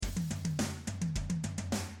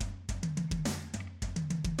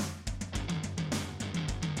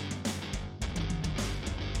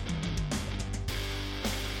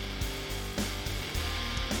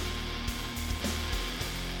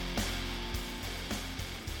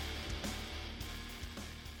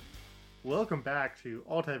Welcome back to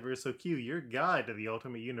Altiverse Q, your guide to the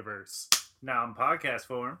Ultimate Universe. Now in podcast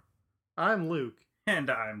form. I'm Luke, And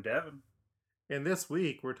I'm Devin. and this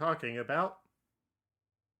week we're talking about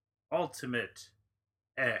Ultimate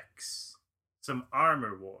X. Some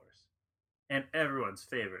Armor Wars. And everyone's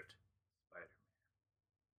favorite,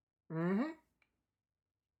 Spider-Man.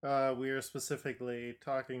 We are specifically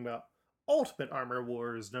talking about Ultimate Armor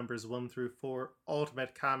Wars numbers 1 through 4,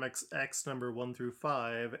 Ultimate Comics X number 1 through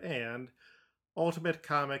 5, and Ultimate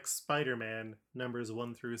Comics Spider-Man numbers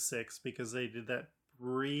 1 through 6, because they did that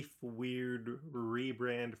brief, weird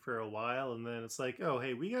rebrand for a while, and then it's like, oh,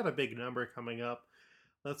 hey, we got a big number coming up.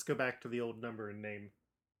 Let's go back to the old number and name.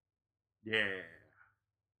 Yeah.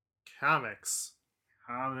 Comics.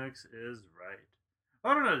 Comics is right.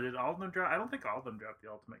 I don't know, did all of them drop? I don't think all of them dropped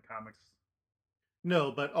the Ultimate Comics.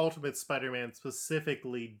 No, but Ultimate Spider-Man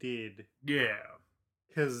specifically did. Yeah.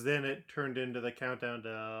 Because then it turned into the countdown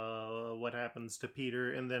to what happens to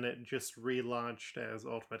Peter, and then it just relaunched as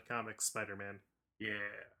Ultimate Comics Spider-Man. Yeah.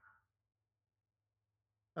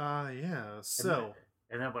 Yeah, so...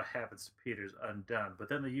 And then what happens to Peter's undone, but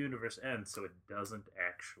then the universe ends, so it doesn't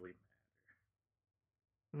actually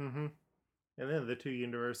matter. Mm-hmm. And then the two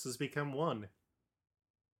universes become one.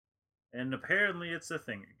 And apparently it's a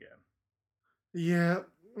thing again. Yeah,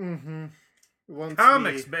 mm-hmm.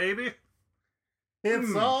 Comics, baby!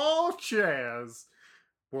 It's all jazz.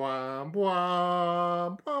 Bwah,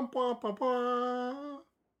 bwah, bwah, bwah, bwah, bwah.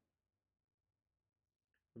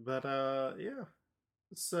 But, yeah.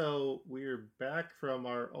 So, we're back from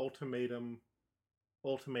our ultimatuming.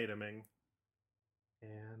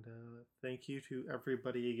 And, thank you to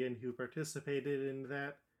everybody again who participated in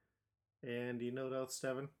that. And you know what else,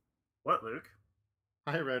 Devin? What, Luke?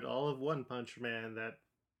 I read all of One Punch Man that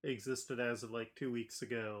existed as of like 2 weeks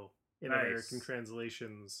ago in American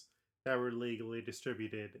translations that were legally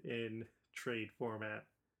distributed in trade format.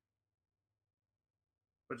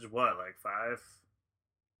 Which is what, like 5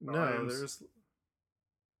 volumes?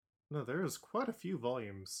 No, there's quite a few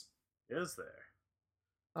volumes. Is there?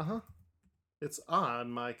 Uh-huh. It's on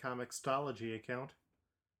my Comixology account.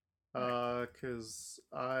 Because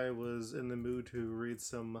I was in the mood to read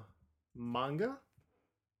some manga.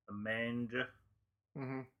 A manga?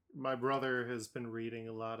 Mm-hmm. My brother has been reading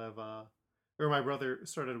a lot of, or my brother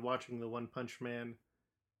started watching the One Punch Man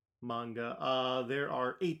manga. There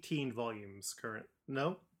are 18 volumes current.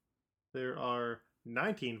 No, there are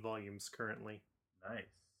 19 volumes currently.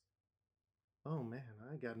 Nice. Oh man,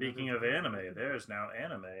 I got. Speaking of anime, there's now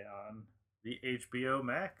anime on the HBO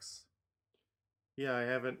Max. Yeah, I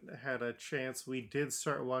haven't had a chance. We did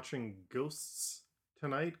start watching Ghosts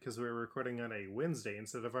tonight because we're recording on a Wednesday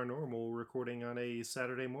instead of our normal recording on a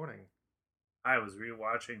Saturday morning. I was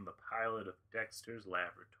rewatching the pilot of Dexter's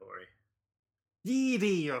Laboratory.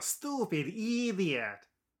 Edie, you stupid idiot!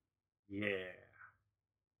 Yeah.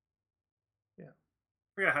 I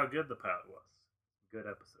forgot how good the pilot was. Good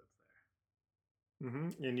episodes there.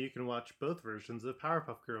 Mm-hmm. And you can watch both versions of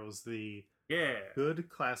Powerpuff Girls. The good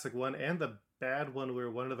classic one and the bad one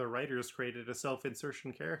where one of the writers created a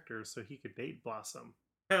self-insertion character so he could date Blossom.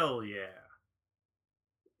 Hell yeah.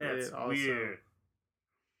 That's weird.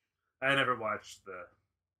 I never watched the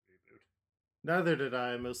reboot. Neither did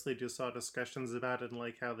I. Mostly just saw discussions about it and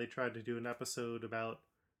like how they tried to do an episode about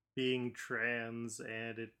being trans,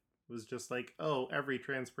 and it was just like, oh, every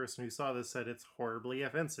trans person who saw this said it's horribly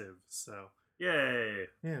offensive. So yay.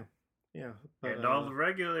 Yeah. But, and all the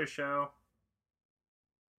regular show.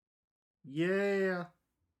 Yeah.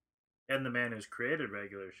 And the man who's created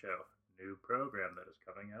regular show. New program that is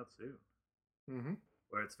coming out soon. Mm-hmm.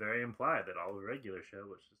 Where it's very implied that all the regular show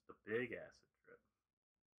was just a big acid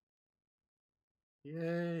trip.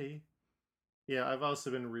 Yay. Yeah, I've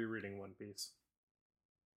also been rereading One Piece.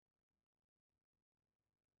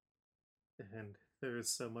 And there is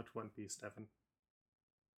so much One Piece, Devin.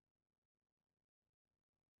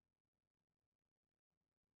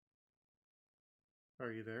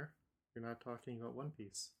 Are you there? You're not talking about One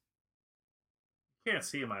Piece. You can't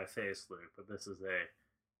see my face, Luke, but this is a...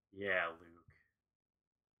 Yeah, Luke.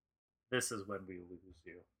 This is when we lose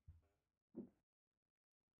you.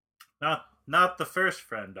 Not the first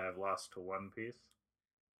friend I've lost to One Piece.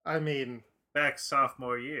 I mean... Back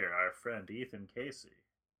sophomore year, our friend Ethan Casey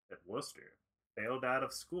at Worcester failed out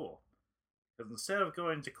of school because instead of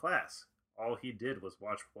going to class, all he did was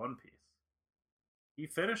watch One Piece. He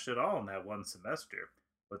finished it all in that one semester,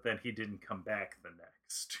 but then he didn't come back the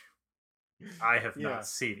next. I have not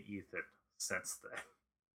seen Ethan since then.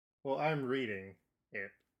 Well, I'm reading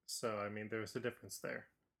it, so I mean, there's a difference there.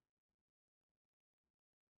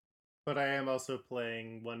 But I am also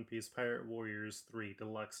playing One Piece Pirate Warriors 3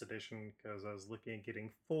 Deluxe Edition because I was looking at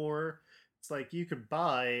getting 4. It's like you could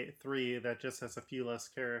buy 3 that just has a few less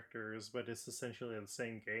characters, but it's essentially the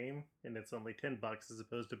same game, and it's only $10 as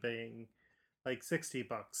opposed to paying like $60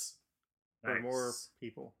 for more Nice.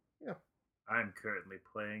 people. Yeah, I'm currently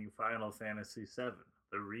playing Final Fantasy VII,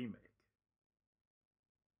 the remake.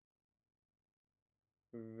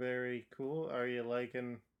 very cool. Are you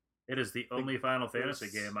liking It is the the only Final Fantasy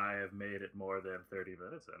ghosts? game I have made it more than 30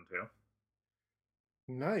 minutes into.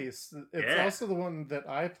 Nice. It's Yeah, also the one that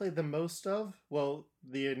I played the most of. Well,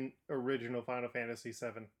 the original Final Fantasy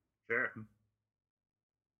VII. sure.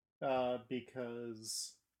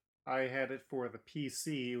 Because I had it for the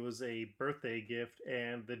PC. It was a birthday gift,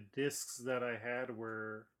 and the discs that I had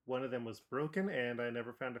were one of them was broken, and I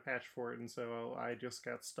never found a patch for it, and so I just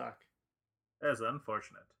got stuck. That's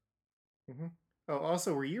unfortunate. Hmm. Oh,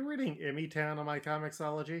 also, were you reading Emmy Town on my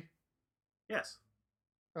Comixology? Yes,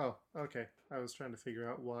 Oh, okay. I was trying to figure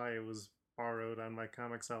out why it was borrowed on my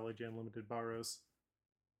Comixology Unlimited borrows.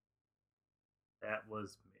 that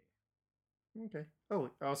was me. Okay. Oh,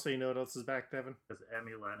 also, you know what else is back, Devin? Because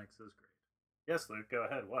Emmy Lennox is great. Yes, Luke, go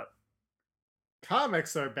ahead. What?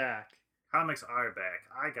 Comics are back. Comics are back.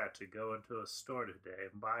 I got to go into a store today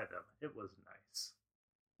and buy them. It was nice.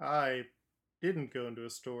 I didn't go into a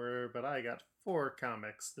store, but I got 4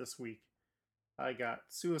 comics this week. I got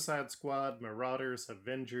Suicide Squad, Marauders,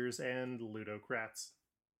 Avengers, and Ludocrats.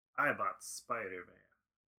 I bought Spider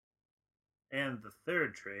Man and the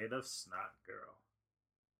third trade of Snot Girl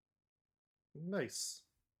Nice.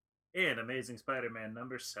 and Amazing Spider Man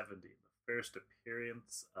number 70, the first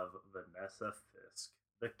appearance of Vanessa Fisk,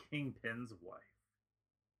 the Kingpin's wife.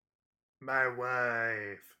 My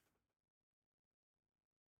wife.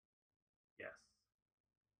 Yes.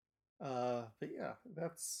 But yeah,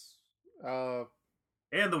 that's uh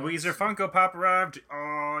And the Weezer that's Funko Pop arrived.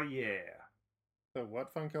 Oh, yeah. the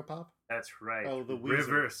what Funko Pop? That's right. Oh, the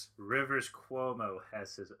Weezer. Rivers Cuomo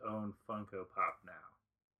has his own Funko Pop now.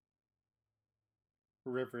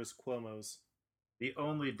 Rivers Cuomo's. The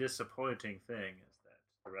only disappointing thing is that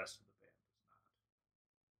the rest of the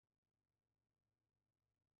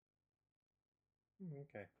band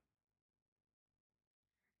Okay.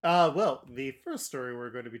 Well, the first story we're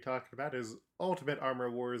going to be talking about is Ultimate Armor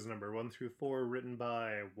Wars number 1 through 4, written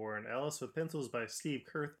by Warren Ellis, with pencils by Steve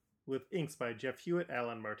Kurth, with inks by Jeff Hewitt,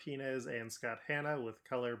 Alan Martinez, and Scott Hanna, with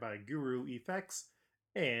color by Guru Effects,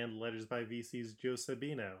 and letters by VC's Joe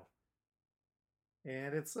Sabino.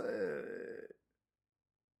 And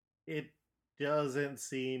it doesn't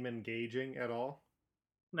seem engaging at all.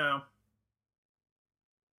 not.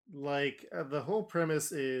 Like, the whole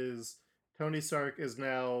premise is Tony Stark is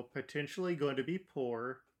now potentially going to be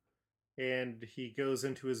poor, and he goes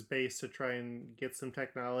into his base to try and get some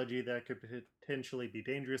technology that could potentially be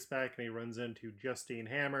dangerous back, and he runs into Justine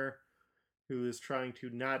Hammer, who is trying to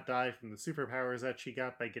not die from the superpowers that she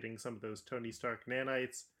got by getting some of those Tony Stark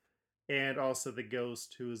nanites, and also the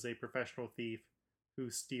Ghost, who is a professional thief who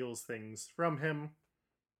steals things from him.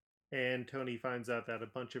 And Tony finds out that a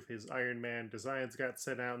bunch of his Iron Man designs got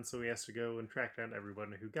sent out, and so he has to go and track down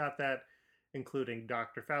everyone who got that, including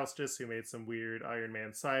Dr. Faustus, who made some weird Iron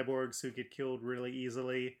Man cyborgs who get killed really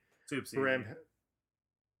easily. Soup's easy. Brem.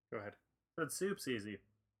 Go ahead. But soup's easy.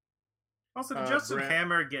 Also, did Justin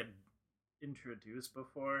Hammer get introduced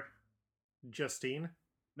before? Justine?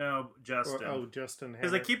 No, Justin. Justin Hammer.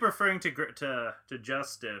 Because they keep referring to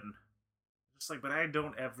Justin. Just like, but I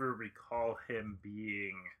don't ever recall him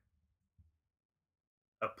being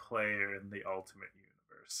a player in the Ultimate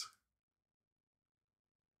Universe.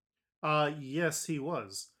 Yes, he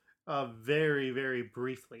was. Very, very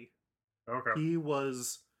briefly. Okay. He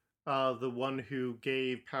was the one who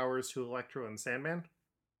gave powers to Electro and Sandman.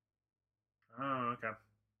 Oh, okay.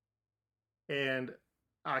 And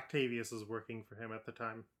Octavius was working for him at the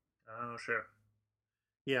time. Oh, sure.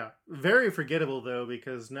 Yeah, very forgettable though,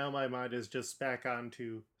 because now my mind is just back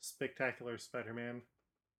onto Spectacular Spider-Man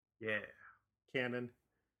Yeah. canon.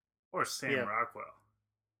 Or Sam Rockwell.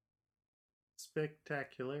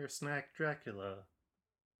 Spectacular Snack Dracula.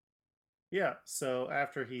 Yeah, so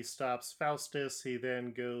after he stops Faustus, he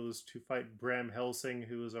then goes to fight Bram Helsing,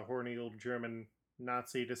 who is a horny old German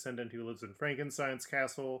Nazi descendant who lives in Frankenstein's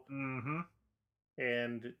castle. Mm-hmm.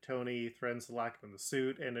 And Tony threatens to lock him in the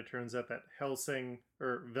suit, and it turns out that Helsing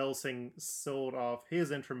sold off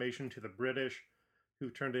his information to the British, who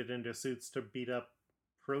turned it into suits to beat up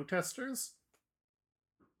protesters.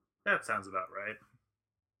 That sounds about right.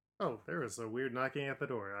 Oh, there is a weird knocking at the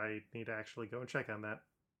door. I need to actually go and check on that.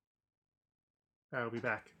 I'll be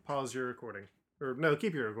back. Pause your recording. Or no,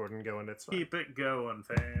 keep your recording going. It's fine. Keep it going,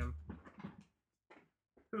 fam.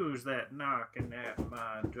 Who's that knocking at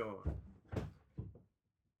my door?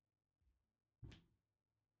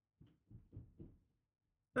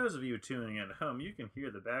 Those of you tuning in at home, you can hear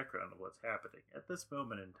the background of what's happening. At this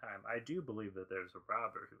moment in time, I do believe that there's a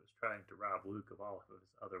robber who is trying to rob Luke of all of his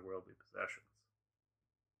otherworldly possessions.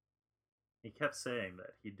 He kept saying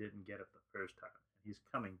that he didn't get it the first time, and he's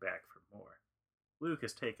coming back for more. Luke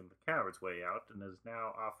has taken the coward's way out and is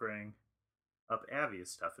now offering up Abby's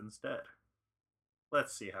stuff instead.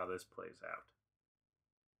 Let's see how this plays out.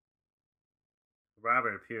 The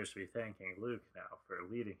robber appears to be thanking Luke now for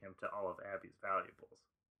leading him to all of Abby's valuables.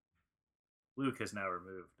 Luke is now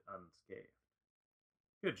removed unscathed.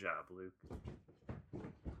 Good job, Luke.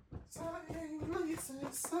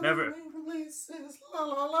 Never. La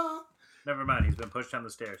la la. Never mind, he's been pushed down the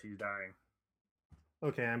stairs. He's dying.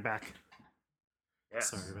 Okay, I'm back.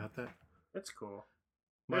 Yes. Sorry about that. It's cool.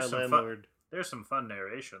 My There's some landlord. There's some fun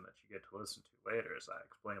narration that you get to listen to later as I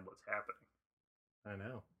explain what's happening. I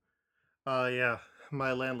know. Yeah,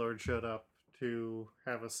 my landlord showed up to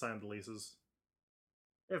have us sign the leases.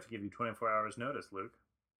 They have to give you 24 hours notice, Luke.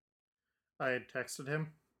 I had texted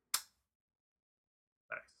him.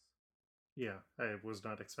 Nice. Yeah, I was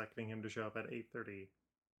not expecting him to show up at 8:30.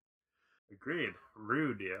 Agreed.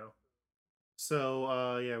 Rude, yo.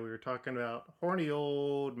 So, yeah, we were talking about horny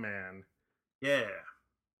old man. Yeah.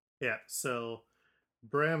 Yeah, so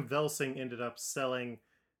Bram Velsing ended up selling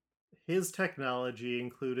his technology,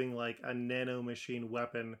 including like a nanomachine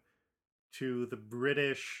weapon, to the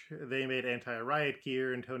British. They made anti-riot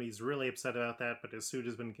gear, and Tony's really upset about that, but his suit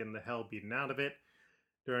has been getting the hell beaten out of it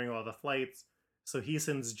during all the flights. So he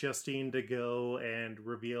sends Justine to go and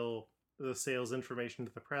reveal the sales information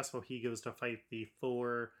to the press while he goes to fight the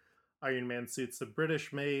 4 Iron Man suits the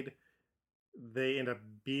British made. They end up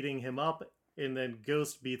beating him up, and then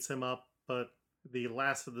Ghost beats him up, but the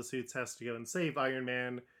last of the suits has to go and save Iron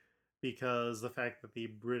Man because the fact that the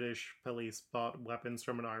British police bought weapons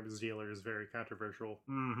from an arms dealer is very controversial.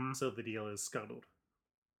 Mm-hmm. So the deal is scuttled.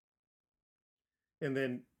 And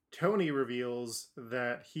then Tony reveals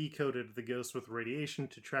that he coated the Ghost with radiation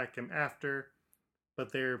to track him after,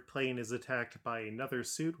 but their plane is attacked by another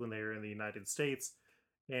suit when they are in the United States,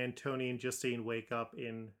 and Tony and Justine wake up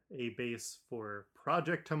in a base for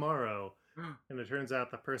Project Tomorrow. And it turns out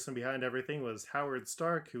the person behind everything was Howard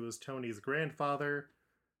Stark, who was Tony's grandfather,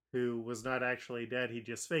 who was not actually dead. He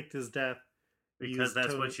just faked his death. Because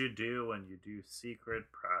that's what you do when you do secret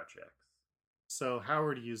projects. So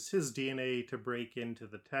Howard used his DNA to break into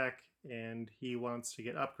the tech, and he wants to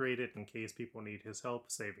get upgraded in case people need his help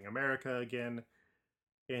saving America again.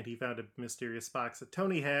 And he found a mysterious box that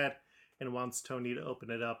Tony had and wants Tony to open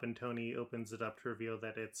it up, and Tony opens it up to reveal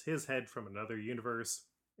that it's his head from another universe,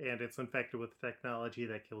 and it's infected with technology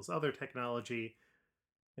that kills other technology,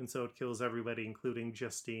 and so it kills everybody, including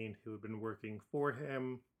Justine, who had been working for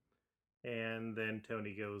him. And then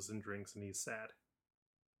Tony goes and drinks, and he's sad.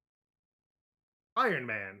 Iron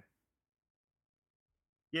Man.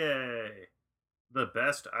 Yay! The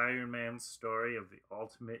best Iron Man story of the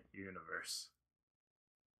Ultimate Universe.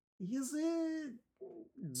 Is it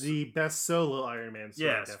the best solo Iron Man story?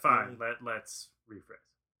 Yes, definitely. fine. Let's rephrase.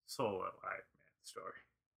 Solo Iron Man story.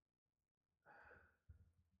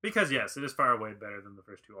 Because yes, it is far way better than the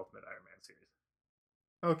first 2 Ultimate Iron Man series.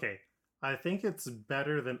 Okay. I think it's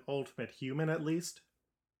better than Ultimate Human, at least.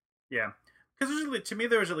 Yeah. Because to me,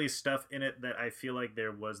 there was at least stuff in it that I feel like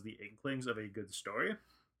there was the inklings of a good story.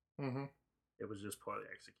 Mm-hmm. It was just poorly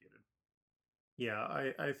executed.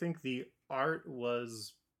 Yeah, I think the art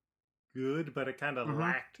was good, but it kind of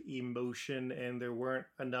lacked emotion, and there weren't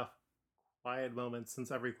enough quiet moments, since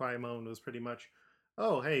every quiet moment was pretty much,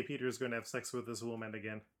 oh, hey, Peter's going to have sex with this woman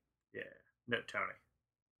again. Yeah. No, Tony.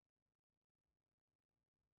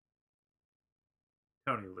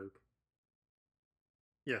 Tony Luke.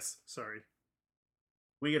 Yes, sorry.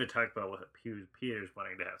 We got to talk about what Peter's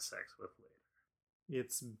wanting to have sex with later.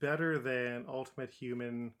 It's better than Ultimate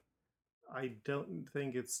Human. I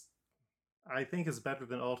think it's better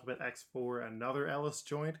than Ultimate X4, another Ellis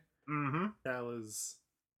joint. Mm-hmm.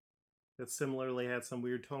 That similarly had some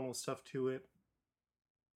weird tonal stuff to it.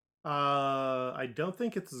 I don't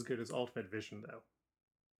think it's as good as Ultimate Vision, though.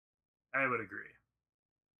 I would agree.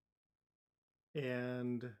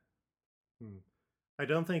 And I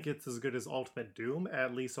don't think it's as good as Ultimate Doom.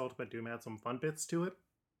 At least Ultimate Doom had some fun bits to it.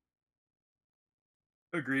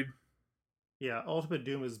 Agreed. Yeah, Ultimate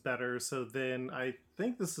Doom is better, so then I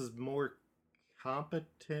think this is more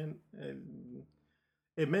competent.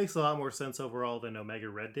 It makes a lot more sense overall than Omega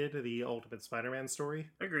Red did, the Ultimate Spider-Man story.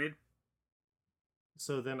 Agreed.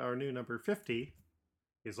 So then our new number 50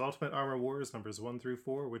 is Ultimate Armor Wars numbers 1 through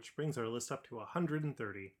 4, which brings our list up to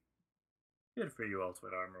 130. Good for you,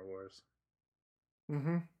 Ultimate Armor Wars.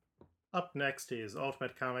 Mm-hmm. Up next is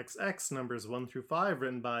Ultimate Comics X numbers 1 through 5,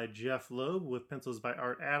 written by Jeff Loeb, with pencils by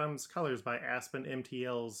Art Adams, colors by Aspen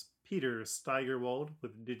MTL's Peter Steigerwald,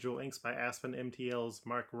 with digital inks by Aspen MTL's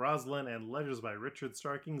Mark Roslin, and letters by Richard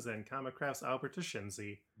Starkings and Comicraft's Albert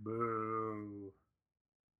Ashenzi. Boo.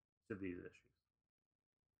 To these issues.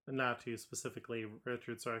 Not to specifically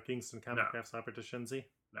Richard Starkings and Comicraft's Albert Ashenzi.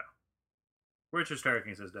 No. Richard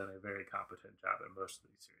Starkings has done a very competent job in most of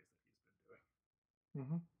these series that he's been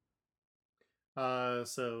doing. Mm-hmm.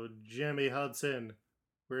 So Jimmy Hudson,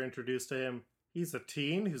 we're introduced to him. He's a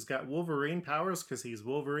teen who's got Wolverine powers because he's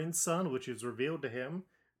Wolverine's son, which is revealed to him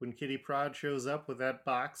when Kitty Pryde shows up with that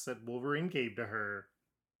box that Wolverine gave to her.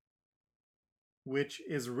 Which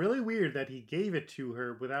is really weird that he gave it to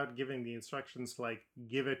her without giving the instructions to, like,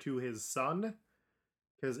 give it to his son.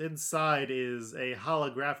 Because inside is a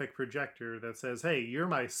holographic projector that says, hey, you're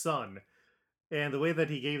my son. And the way that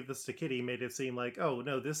he gave this to Kitty made it seem like, oh,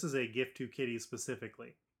 no, this is a gift to Kitty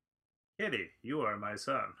specifically. Kitty, you are my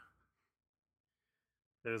son.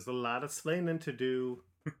 There's a lot of explaining to do.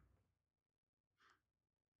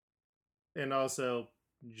 And also,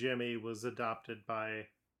 Jimmy was adopted by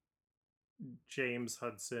James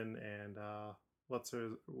Hudson and what's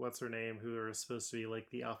her name, who are supposed to be like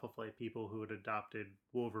the Alpha Flight people who had adopted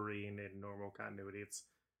Wolverine in normal continuity.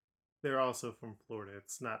 They're also from Florida.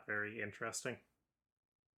 It's not very interesting.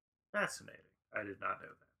 Fascinating. I did not know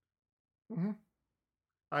that. Mm-hmm.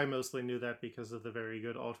 I mostly knew that because of the very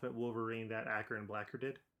good Ultimate Wolverine that Acker and Blacker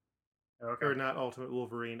did. Okay. Or not Ultimate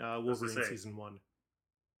Wolverine, Wolverine Season 1.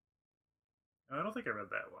 I don't think I read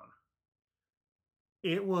that one.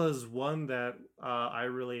 It was one that I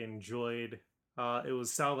really enjoyed. It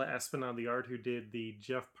was Salva Espin on the art who did the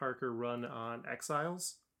Jeff Parker run on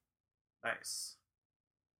Exiles. Nice.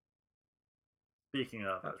 Speaking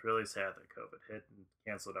of, I was really sad that COVID hit and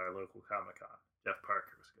canceled our local Comic-Con. Jeff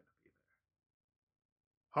Parker was going to be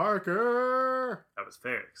there. Parker! I was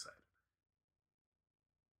very excited.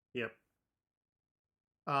 Yep.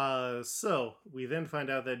 So we then find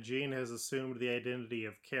out that Jean has assumed the identity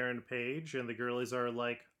of Karen Page, and the girlies are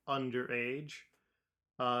like underage.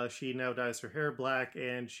 She now dyes her hair black,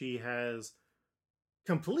 and she has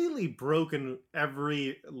completely broken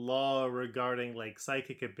every law regarding like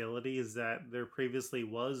psychic abilities that there previously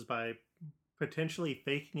was by potentially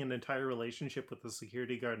faking an entire relationship with a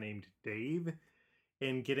security guard named Dave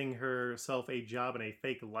and getting herself a job in a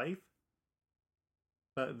fake life.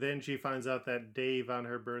 But then she finds out that Dave on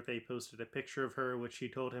her birthday posted a picture of her, which she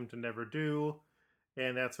told him to never do.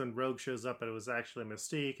 And that's when Rogue shows up, but it was actually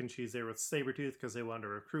Mystique, and she's there with Sabretooth because they want to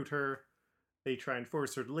recruit her. They try and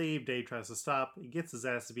force her to leave. Dave tries to stop. He gets his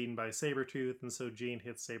ass beaten by Sabretooth, and so Jean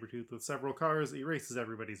hits Sabretooth with several cars, erases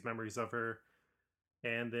everybody's memories of her.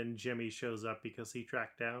 And then Jimmy shows up because he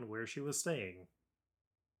tracked down where she was staying.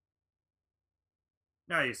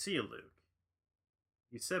 Now you see, Luke,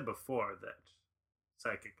 you said before that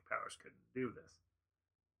psychic powers couldn't do this,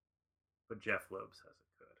 but Jeff Loeb says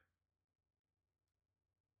it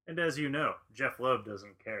could. And as you know, Jeff Loeb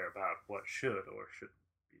doesn't care about what should or shouldn't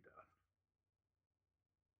be done.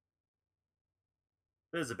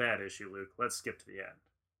 This is a bad issue, Luke. Let's skip to the end.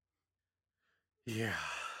 Yeah.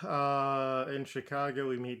 In Chicago,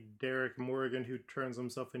 we meet Derek Morgan, who turns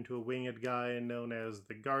himself into a winged guy known as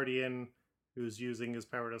the Guardian, who's using his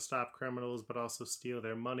power to stop criminals but also steal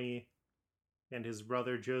their money. And his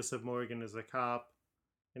brother, Joseph Morgan, is a cop,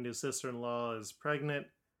 and his sister-in-law is pregnant.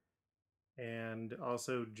 And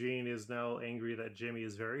also, Jean is now angry that Jimmy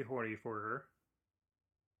is very horny for her.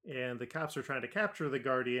 And the cops are trying to capture the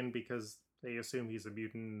Guardian because they assume he's a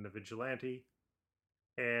mutant and a vigilante.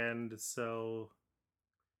 And so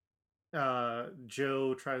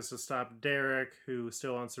Joe tries to stop Derek, who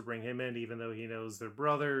still wants to bring him in, even though he knows they're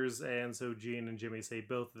brothers. And so Jean and Jimmy save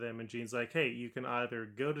both of them. And Jean's like, hey, you can either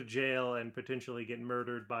go to jail and potentially get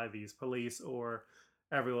murdered by these police, or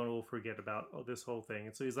everyone will forget about this whole thing.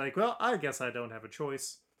 And so he's like, well, I guess I don't have a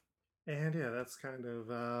choice. And yeah, that's kind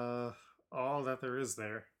of all that there is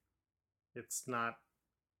there. It's not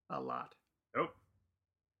a lot. Nope.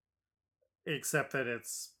 Except that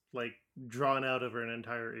it's like drawn out over an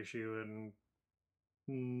entire issue and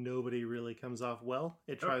nobody really comes off well.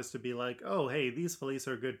 It tries to be like, oh, hey, these police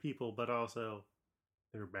are good people, but also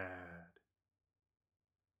they're bad.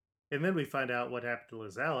 And then we find out what happened to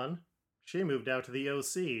Liz Allen. She moved out to the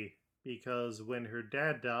OC because when her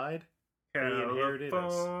dad died, they inherited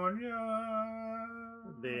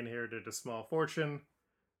a small fortune.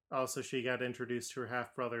 Also, she got introduced to her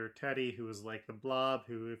half-brother Teddy, who was like the Blob,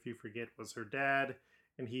 who, if you forget, was her dad.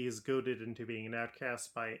 and he is goaded into being an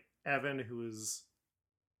outcast by Evan, who is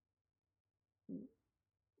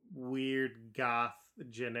weird, goth,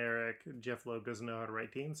 generic. Jeff Loeb doesn't know how to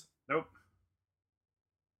write teens. Nope.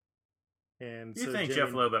 And Do you so think Jimmy,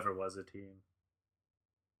 Jeff Loeb ever was a teen?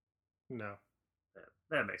 no.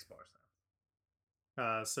 That makes more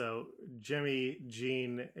sense. So Jimmy,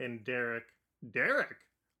 Gene, and Derek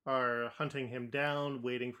are hunting him down,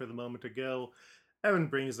 waiting for the moment to go. Evan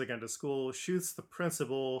brings the gun to school, shoots the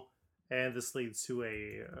principal, and this leads to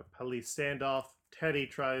a police standoff. Teddy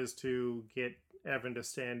tries to get Evan to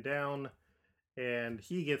stand down, and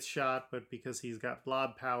he gets shot, but because he's got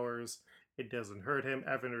blob powers, it doesn't hurt him.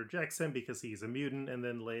 Evan rejects him because he's a mutant, and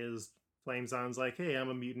then Liz flames on's like, hey, I'm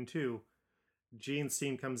a mutant too. Gene's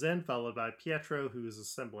team comes in, followed by Pietro, who's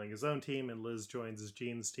assembling his own team, and Liz joins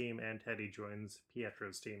Gene's team, and Teddy joins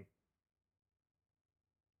Pietro's team.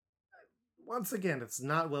 Once again, it's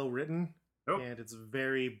not well written, Nope. and it's a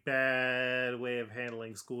very bad way of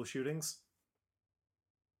handling school shootings.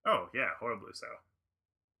 Oh, yeah, horribly so.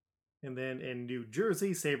 And then in New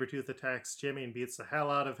Jersey, Sabretooth attacks Jimmy and beats the hell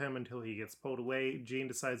out of him until he gets pulled away. Jean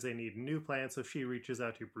decides they need a new plan, so she reaches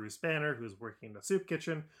out to Bruce Banner, who's working in the soup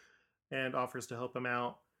kitchen, and offers to help him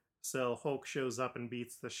out. So Hulk shows up and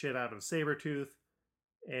beats the shit out of Sabretooth,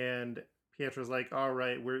 and Pietro's like,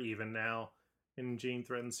 alright, we're even now. And Jean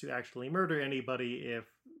threatens to actually murder anybody if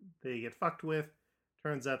they get fucked with.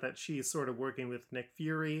 Turns out that she's sort of working with Nick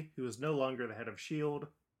Fury, who is no longer the head of S.H.I.E.L.D.,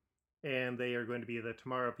 and they are going to be the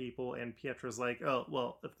Tomorrow people, and Pietro's like, oh,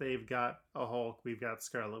 well, if they've got a Hulk, we've got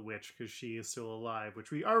Scarlet Witch, because she is still alive, which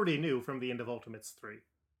we already knew from the end of Ultimates 3.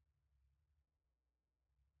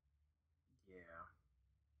 Yeah.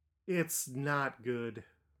 It's not good.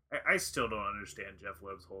 I still don't understand Jeff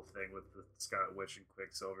Loeb's whole thing with the Scarlet Witch and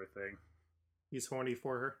Quicksilver thing. He's horny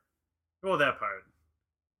for her. Well, that part.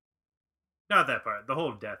 Not that part. The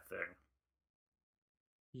whole death thing.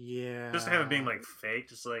 Yeah. Just to have it being, like, fake.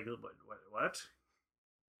 Just like, what?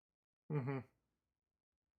 Mm-hmm.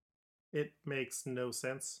 It makes no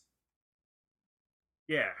sense.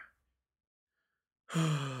 Yeah.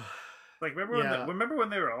 Like, remember when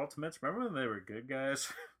they were Ultimates? Remember when they were good guys?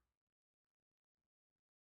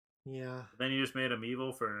 Yeah. Then you just made them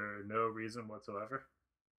evil for no reason whatsoever?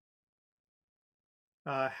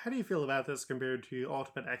 How do you feel about this compared to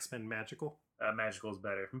Ultimate X-Men Magical? Magical's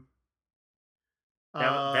better.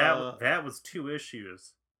 Uh, That was 2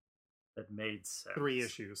 issues that made sense. 3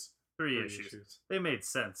 issues. 3 issues. They made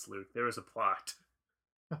sense, Luke. There was a plot.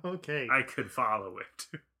 Okay. I could follow it.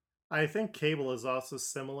 I think Cable is also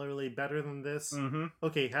similarly better than this. Mm-hmm.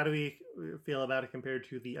 Okay, how do we feel about it compared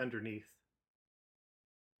to the Underneath?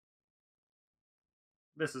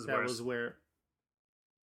 This is that worse. was where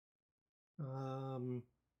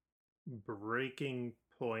Breaking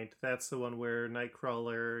Point. That's the one where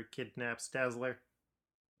Nightcrawler kidnaps Dazzler.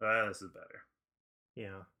 This is better.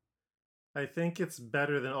 Yeah. I think it's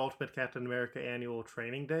better than Ultimate Captain America Annual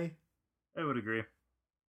Training Day. I would agree.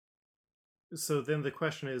 So then the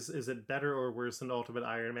question is it better or worse than Ultimate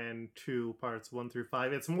Iron Man 2 parts 1 through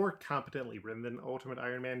 5? It's more competently written than Ultimate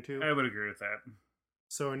Iron Man 2. I would agree with that.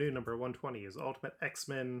 So our new number 120 is Ultimate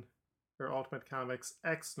X-Men, or Ultimate Comics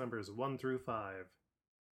X numbers 1 through 5.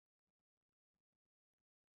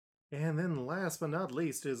 And then last but not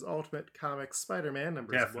least is Ultimate Comics Spider-Man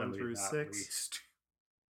numbers Definitely 1 through not 6. Least.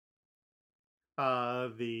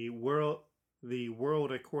 The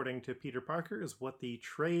world according to Peter Parker is what the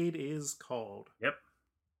trade is called. Yep.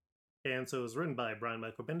 And so it was written by Brian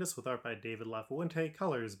Michael Bendis with art by David LaFuente,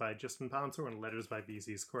 colors by Justin Ponsor, and letters by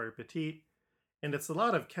BC's Corey Petit. And it's a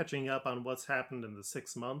lot of catching up on what's happened in the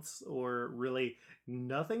 6 months, or really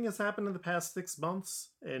nothing has happened in the past 6 months,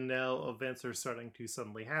 and now events are starting to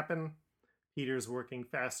suddenly happen. Peter's working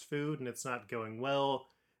fast food, and it's not going well.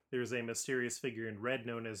 There's a mysterious figure in red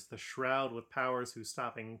known as the Shroud with powers who's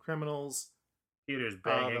stopping criminals. Peter's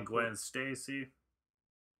banging Gwen Stacy.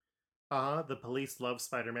 The police love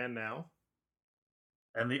Spider-Man now.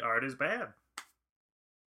 And the art is bad.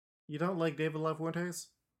 You don't like David LaFuente's?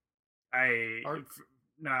 No.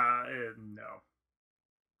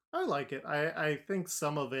 I like it. I think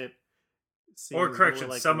some of it seems or correction,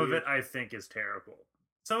 like some weird. of it I think is terrible.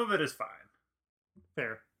 Some of it is fine.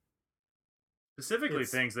 Fair. Specifically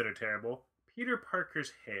things that are terrible. Peter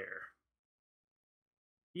Parker's hair.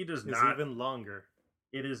 He does is not even longer.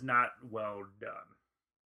 It is not well done.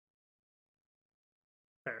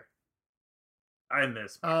 Fair. I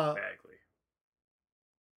miss Mark Bagley.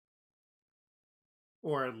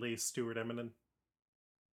 Or at least Stuart Eminem.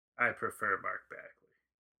 I prefer Mark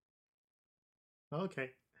Bagley.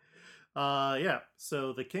 Okay. Yeah.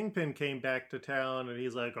 So the Kingpin came back to town and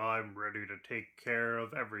he's like, I'm ready to take care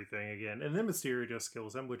of everything again. And then Mysterio just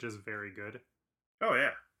kills him, which is very good. Oh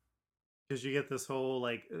yeah, Because you get this whole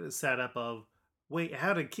like setup of, wait,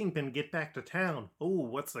 how did Kingpin get back to town? Oh,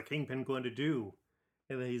 what's the Kingpin going to do?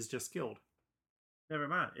 And then he's just killed. never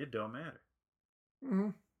mind. It don't matter. Mm-hmm.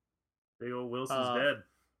 Big old Wilson's Uh, dead.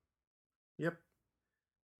 yep.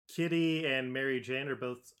 Kitty and Mary Jane are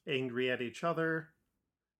both angry at each other.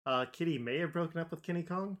 Kitty may have broken up with Kenny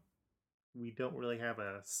Kong. We don't really have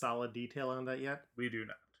a solid detail on that yet. We do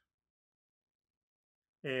not.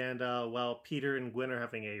 And while Peter and Gwen are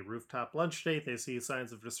having a rooftop lunch date, they see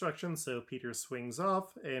signs of destruction, so Peter swings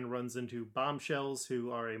off and runs into Bombshells,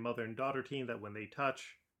 who are a mother and daughter team that when they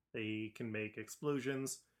touch, they can make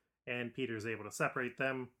explosions, and Peter's able to separate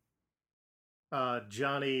them.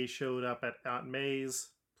 Johnny showed up at Aunt May's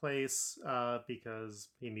place because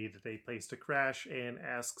he needed a place to crash and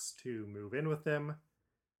asks to move in with them.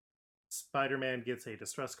 Spider Man gets a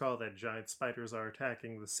distress call that giant spiders are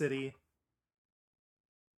attacking the city.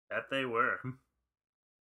 That they were.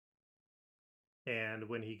 And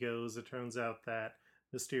when he goes, it turns out that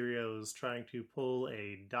Mysterio is trying to pull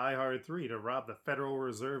a Die Hard 3 to rob the Federal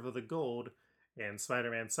Reserve of the gold, and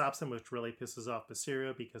Spider Man stops him, which really pisses off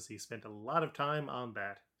Mysterio because he spent a lot of time on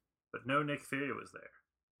that. But no Nick Fury was there.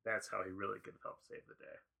 That's how he really could help save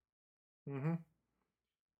the day. Mm-hmm.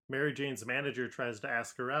 Mary Jane's manager tries to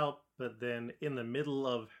ask her out, but then in the middle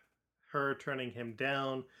of her turning him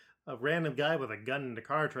down, a random guy with a gun in the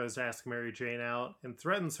car tries to ask Mary Jane out and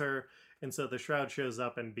threatens her, and so the Shroud shows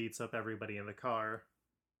up and beats up everybody in the car.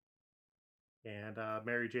 And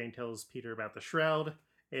Mary Jane tells Peter about the Shroud,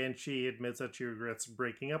 and she admits that she regrets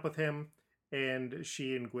breaking up with him, and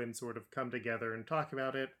she and Gwen sort of come together and talk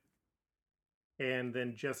about it. And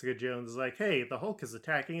then Jessica Jones is like, hey, the Hulk is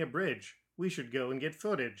attacking a bridge. We should go and get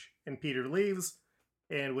footage. And Peter leaves,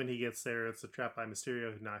 and when he gets there, it's a trap by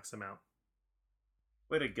Mysterio who knocks him out.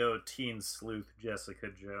 Way to go, teen sleuth Jessica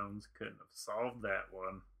Jones. Couldn't have solved that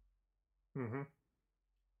one. Mm-hmm.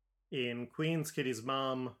 In Queens, Kitty's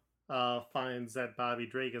mom finds that Bobby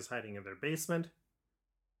Drake is hiding in their basement.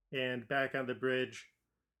 And back on the bridge,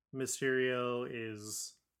 Mysterio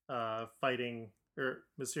is fighting, or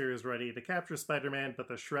Mysterio is ready to capture Spider-Man, but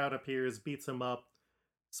the Shroud appears, beats him up.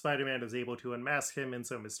 Spider-Man is able to unmask him, and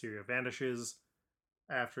so Mysterio vanishes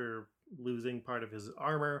after losing part of his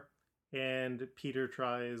armor. And Peter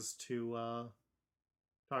tries to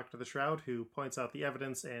talk to the Shroud, who points out the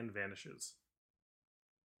evidence and vanishes.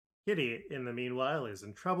 Kitty, in the meanwhile, is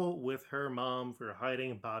in trouble with her mom for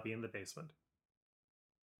hiding Bobby in the basement.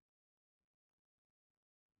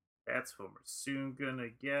 That's what we're soon gonna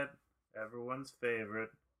get. Everyone's favorite.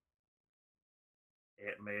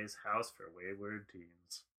 Aunt May's house for wayward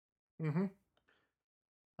teens.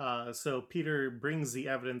 Mm-hmm. So Peter brings the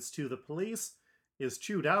evidence to the police, is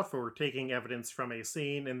chewed out for taking evidence from a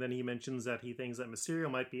scene, and then he mentions that he thinks that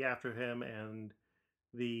Mysterio might be after him, and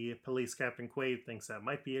the police captain Quaid thinks that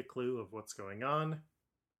might be a clue of what's going on.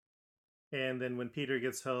 And then when Peter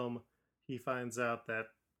gets home, he finds out that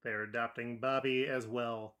they're adopting Bobby as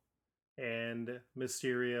well, and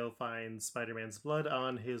Mysterio finds Spider-Man's blood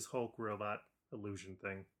on his Hulk robot illusion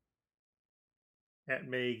thing. Aunt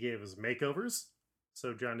May gives makeovers,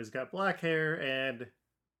 so Johnny's got black hair and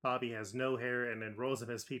Bobby has no hair, and enrolls him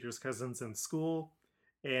as Peter's cousins in school,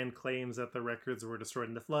 and claims that the records were destroyed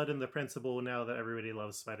in the flood, and the principal, now that everybody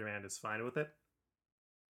loves Spider-Man, is fine with it.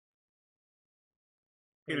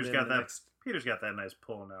 Peter's got that. Peter's got that nice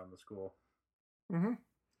pull now in the school. Mm-hmm.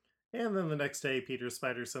 And then the next day, Peter's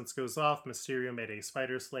spider sense goes off. Mysterio made a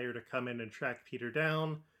spider slayer to come in and track Peter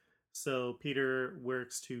down. So Peter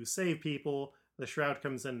works to save people. The Shroud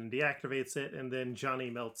comes in and deactivates it, and then Johnny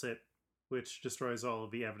melts it, which destroys all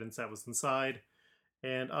of the evidence that was inside.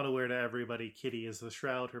 And unaware to everybody, Kitty is the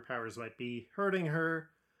Shroud. Her powers might be hurting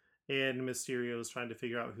her, and Mysterio is trying to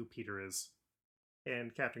figure out who Peter is.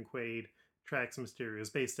 And Captain Quaid tracks Mysterio's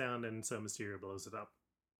base down, and so Mysterio blows it up.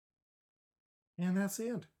 And that's the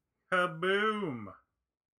end. Kaboom!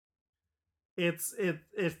 It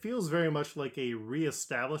feels very much like a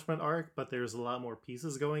reestablishment arc, but there's a lot more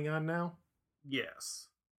pieces going on now. Yes.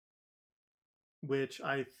 Which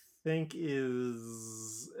I think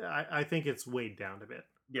is I think it's weighed down a bit.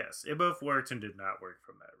 Yes, it both worked and did not work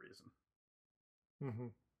from that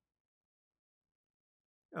reason.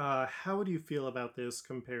 Mm-hmm. How do you feel about this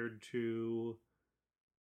compared to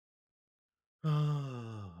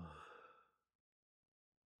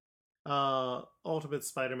Ultimate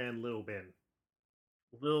Spider-Man Lil Ben?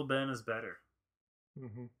 Lil Ben is better.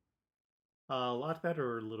 Mm-hmm. A lot better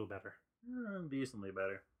or a little better? Decently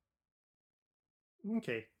better.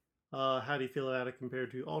 Okay. How do you feel about it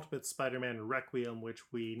compared to Ultimate Spider-Man Requiem, which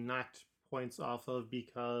we knocked points off of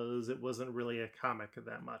because it wasn't really a comic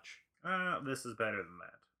that much? This is better than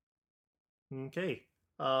that. Okay.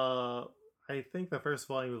 Uh, I think the first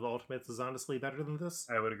volume of Ultimates is honestly better than this.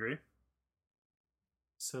 I would agree.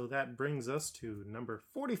 So that brings us to number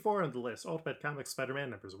 44 on the list, Ultimate Comics Spider-Man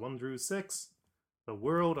numbers 1 through 6, The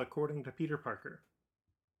World According to Peter Parker.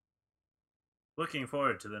 Looking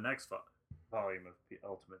forward to the next volume of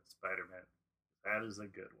Ultimate Spider-Man. That is a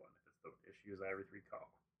good one, as the issues I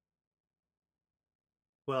recall.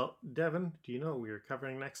 Well, Devin, do you know what we are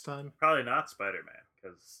covering next time? Probably not Spider-Man,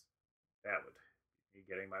 because that would be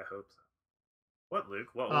getting my hopes up. What,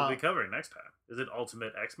 Luke? What will we be covering next time? Is it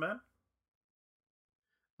Ultimate X-Men?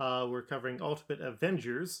 We're covering Ultimate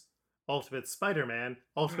Avengers, Ultimate Spider-Man,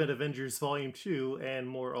 Ultimate Avengers Volume 2, and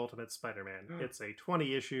more Ultimate Spider-Man. It's a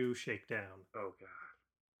 20-issue shakedown. Oh, God.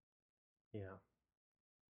 Yeah.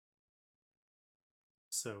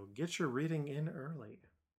 So get your reading in early.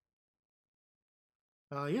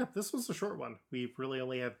 Yeah, this was a short one. We really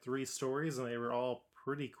only had 3 stories, and they were all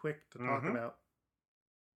pretty quick to talk about.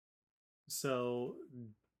 So,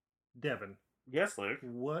 Devin. Yes, Luke?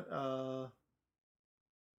 What, I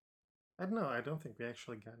don't know. I don't think we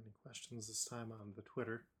actually got any questions this time on the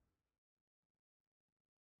Twitter.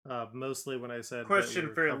 Mostly when I said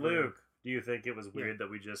question for covering... Luke. Do you think it was weird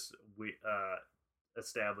that we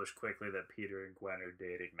established quickly that Peter and Gwen are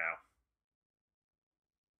dating now?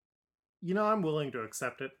 You know, I'm willing to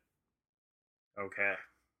accept it. Okay.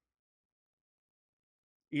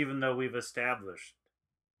 Even though we've established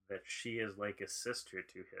that she is like a sister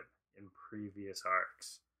to him in previous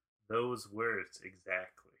arcs. Those words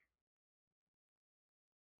exactly.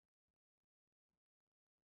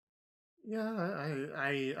 Yeah,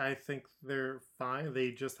 I think they're fine.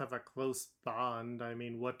 They just have a close bond. I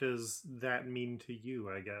mean, what does that mean to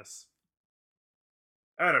you, I guess?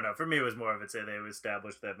 I don't know. For me, it was more of it say they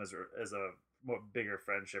established them as a more bigger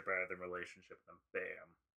friendship rather than relationship than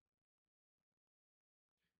bam.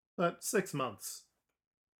 But 6 months.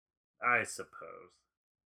 I suppose.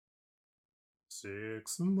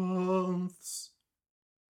 6 months.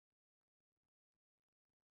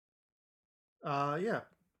 Yeah.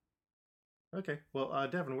 Okay. Well,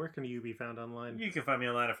 Devin, where can you be found online? You can find me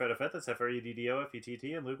online at FreddoFett. That's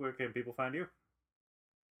FreddoFett. And Luke, where can people find you?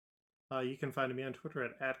 You can find me on Twitter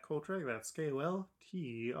at Koltreg. That's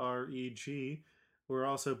KOLTREG. We're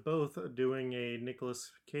also both doing a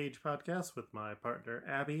Nicolas Cage podcast with my partner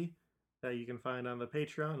Abby that you can find on the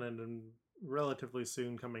Patreon and relatively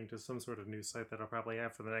soon coming to some sort of news site that I'll probably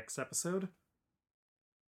have for the next episode.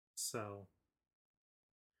 So,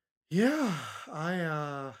 yeah,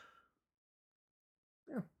 I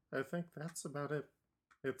think that's about it.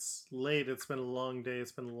 It's late. It's been a long day.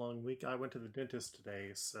 It's been a long week. I went to the dentist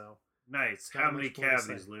today, so... Nice. How many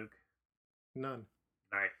cavities, Luke? None.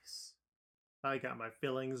 Nice. I got my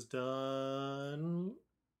fillings done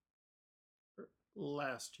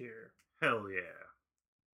last year. Hell yeah.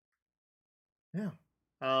 Yeah.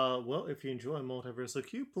 Well, if you enjoy Multiversal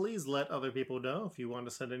Q, please let other people know. If you want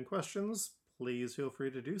to send in questions, please feel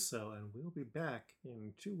free to do so. And we'll be back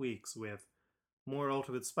in 2 weeks with more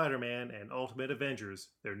Ultimate Spider-Man and Ultimate Avengers.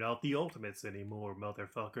 They're not the Ultimates anymore,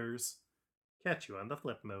 motherfuckers. Catch you on the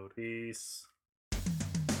flip mode. Peace.